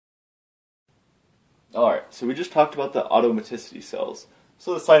Alright, so we just talked about the automaticity cells.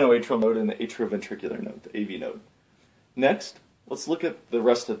 So the sinoatrial node and the atrioventricular node, the AV node. Next, let's look at the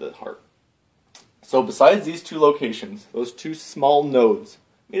rest of the heart. So besides these two locations, those two small nodes,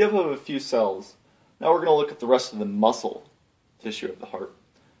 made up of a few cells, now we're going to look at the rest of the muscle tissue of the heart.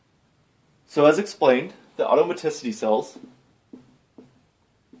 So as explained, the automaticity cells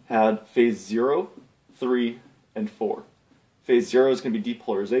had phase 0, 3, and 4. Phase 0 is going to be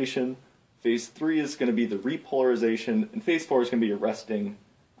depolarization, phase 3 is going to be the repolarization, and phase 4 is going to be your resting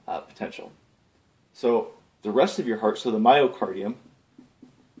potential. So the rest of your heart, so the myocardium,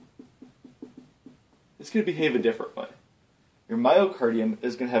 is going to behave a different way. Your myocardium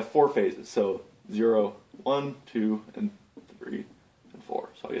is going to have 4 phases, so 0, 1, 2, and 3, and 4.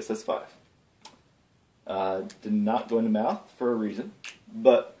 So I guess that's 5. Did not go into math for a reason,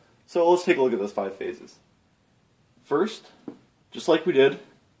 but so let's take a look at those 5 phases. First, just like we did,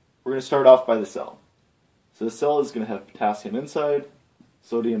 we're going to start off by the cell. So the cell is going to have potassium inside,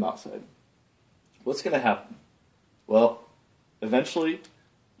 sodium outside. What's going to happen? Well, eventually,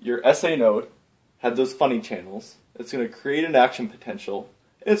 your SA node had those funny channels. It's going to create an action potential,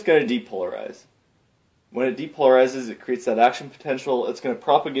 and it's going to depolarize. When it depolarizes, it creates that action potential. It's going to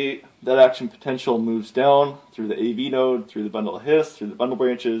propagate. That action potential moves down through the AV node, through the bundle of His, through the bundle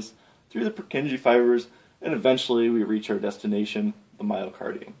branches, through the Purkinje fibers, and eventually we reach our destination, the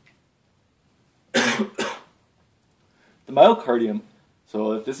myocardium. The myocardium,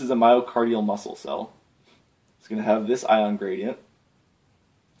 so if this is a myocardial muscle cell, it's going to have this ion gradient.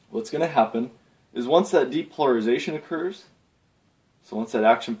 What's going to happen is once that depolarization occurs, so once that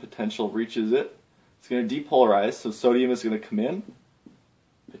action potential reaches it, it's going to depolarize, so sodium is going to come in,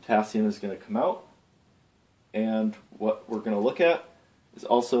 potassium is going to come out, and what we're going to look at is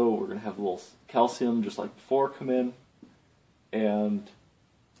also we're going to have a little calcium, just like before, come in, and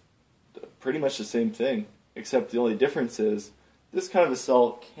pretty much the same thing, except the only difference is this kind of a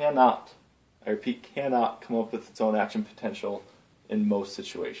cell cannot, I repeat, cannot come up with its own action potential in most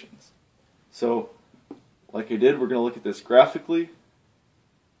situations. So, like I did, we're going to look at this graphically.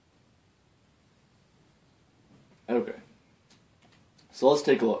 Okay, so let's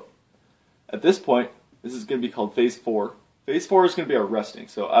take a look. At this point, this is going to be called phase 4. Phase 4 is going to be our resting,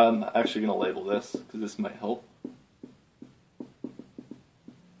 so I'm actually going to label this because this might help.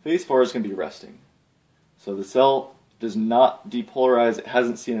 Phase 4 is going to be resting. So the cell does not depolarize, it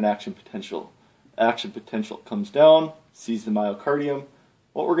hasn't seen an action potential. Action potential comes down, sees the myocardium.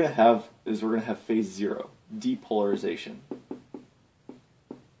 What we're going to have is we're going to have phase 0, depolarization.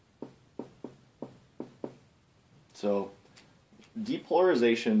 So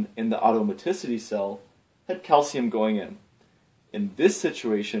depolarization in the automaticity cell had calcium going in. In this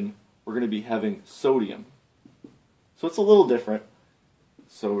situation, we're going to be having sodium. So it's a little different.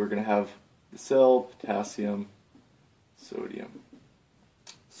 So we're going to have the cell, potassium, sodium.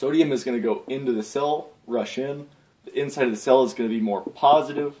 Sodium is going to go into the cell, rush in. The inside of the cell is going to be more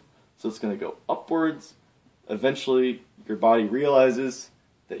positive, so it's going to go upwards. Eventually, your body realizes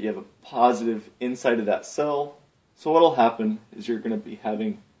that you have a positive inside of that cell. So what will happen is you're going to be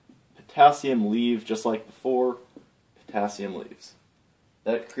having potassium leave just like before. Potassium leaves.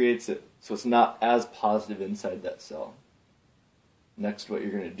 That creates it so it's not as positive inside that cell. Next, what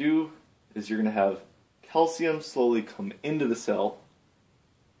you're going to do is you're going to have calcium slowly come into the cell.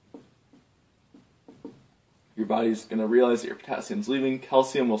 Your body's going to realize that your potassium's leaving.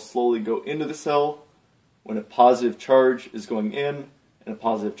 Calcium will slowly go into the cell. When a positive charge is going in and a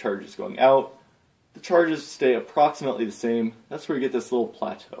positive charge is going out, the charges stay approximately the same. That's where you get this little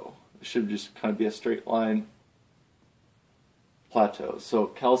plateau. It should just kind of be a straight line plateau. So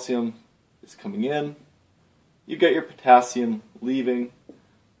calcium is coming in. You get your potassium leaving.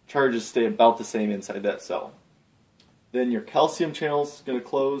 Charges stay about the same inside that cell. Then your calcium channel is going to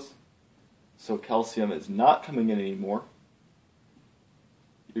close. So calcium is not coming in anymore.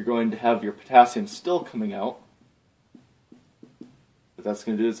 You're going to have your potassium still coming out. What that's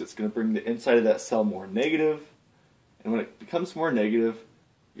going to do is it's going to bring the inside of that cell more negative. And when it becomes more negative,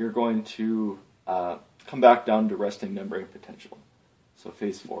 you're going to come back down to resting membrane potential. So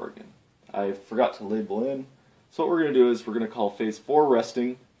phase 4 again. I forgot to label in. So what we're going to do is we're going to call phase 4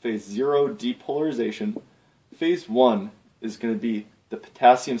 resting, phase 0 depolarization. Phase 1 is going to be the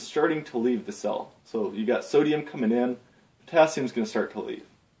potassium starting to leave the cell. So you got sodium coming in, potassium's going to start to leave.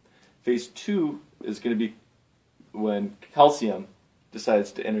 Phase 2 is going to be when calcium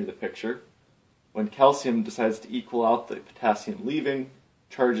decides to enter the picture. When calcium decides to equal out the potassium leaving,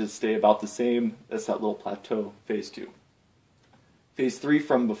 charges stay about the same. That's that little plateau, phase 2. Phase 3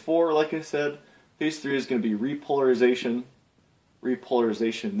 from before, like I said, phase 3 is going to be repolarization.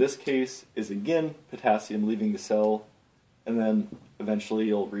 repolarization in this case is again potassium leaving the cell, and then eventually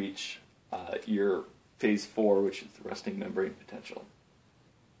you'll reach your phase 4, which is the resting membrane potential.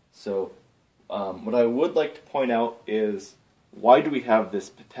 So what I would like to point out is, why do we have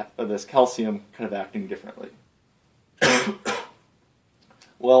this calcium kind of acting differently?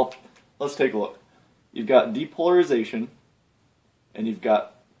 Well, let's take a look. You've got depolarization, and you've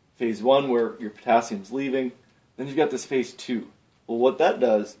got phase 1 where your potassium's leaving, then you've got this phase 2. Well, what that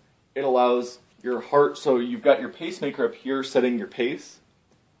does, it allows your heart, so you've got your pacemaker up here setting your pace.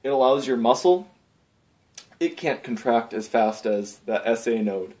 It allows your muscle, it can't contract as fast as that SA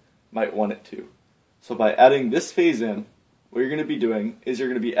node might want it to. So by adding this phase in, what you're going to be doing is you're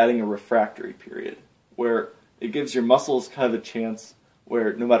going to be adding a refractory period, where it gives your muscles kind of a chance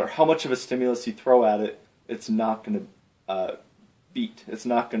where no matter how much of a stimulus you throw at it, it's not going to beat, it's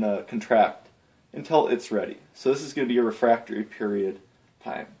not going to contract until it's ready. So this is going to be a refractory period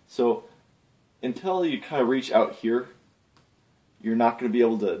time. So until you kind of reach out here, you're not going to be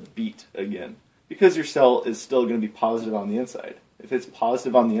able to beat again, because your cell is still going to be positive on the inside. If it's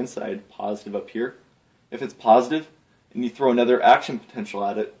positive on the inside, positive up here, if it's positive and you throw another action potential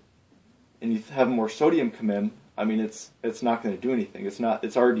at it and you have more sodium come in, I mean, it's not going to do anything.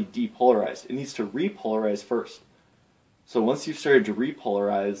 It's already depolarized. It needs to repolarize first. So once you've started to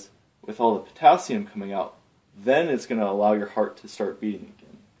repolarize with all the potassium coming out, then it's going to allow your heart to start beating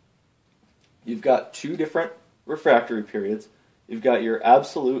again. You've got two different refractory periods. You've got your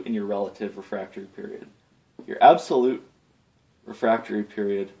absolute and your relative refractory period. Your absolute refractory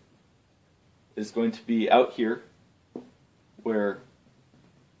period is going to be out here, where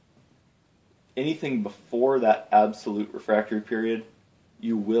anything before that absolute refractory period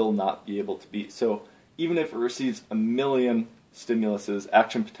you will not be able to beat. So even if it receives a million stimuluses,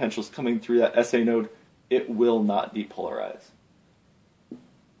 action potentials coming through that SA node, it will not depolarize.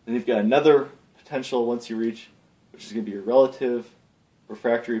 Then you've got another potential once you reach, which is going to be your relative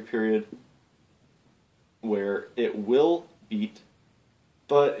refractory period, where it will beat,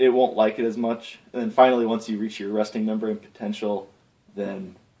 but it won't like it as much. And then finally, once you reach your resting membrane potential,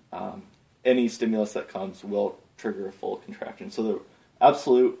 then any stimulus that comes will trigger a full contraction. So the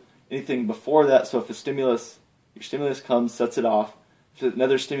absolute, anything before that, so if your stimulus comes, sets it off. If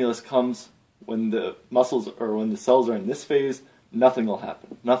another stimulus comes when the muscles or when the cells are in this phase, nothing will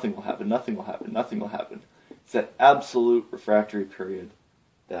happen. Nothing will happen. Nothing will happen. Nothing will happen. It's that absolute refractory period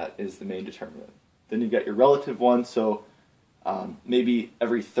that is the main determinant. Then you've got your relative one, so maybe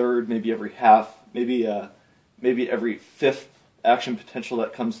every third, maybe every half, maybe every fifth action potential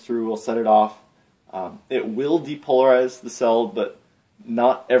that comes through will set it off. It will depolarize the cell, but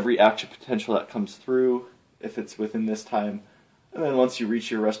not every action potential that comes through if it's within this time. And then once you reach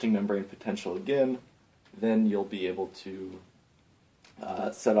your resting membrane potential again, then you'll be able to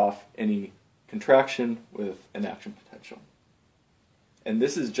set off any contraction with an action potential. And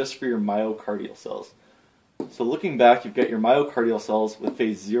this is just for your myocardial cells. So looking back, you've got your myocardial cells with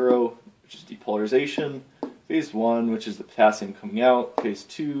phase 0, which is depolarization, phase 1, which is the potassium coming out, phase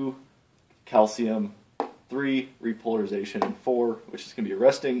 2, calcium, 3, repolarization, and 4, which is going to be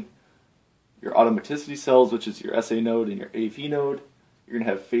resting. Your automaticity cells, which is your SA node and your AV node. You're going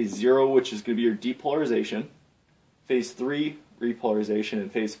to have phase 0, which is going to be your depolarization, phase 3, repolarization,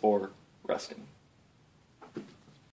 and phase 4, resting.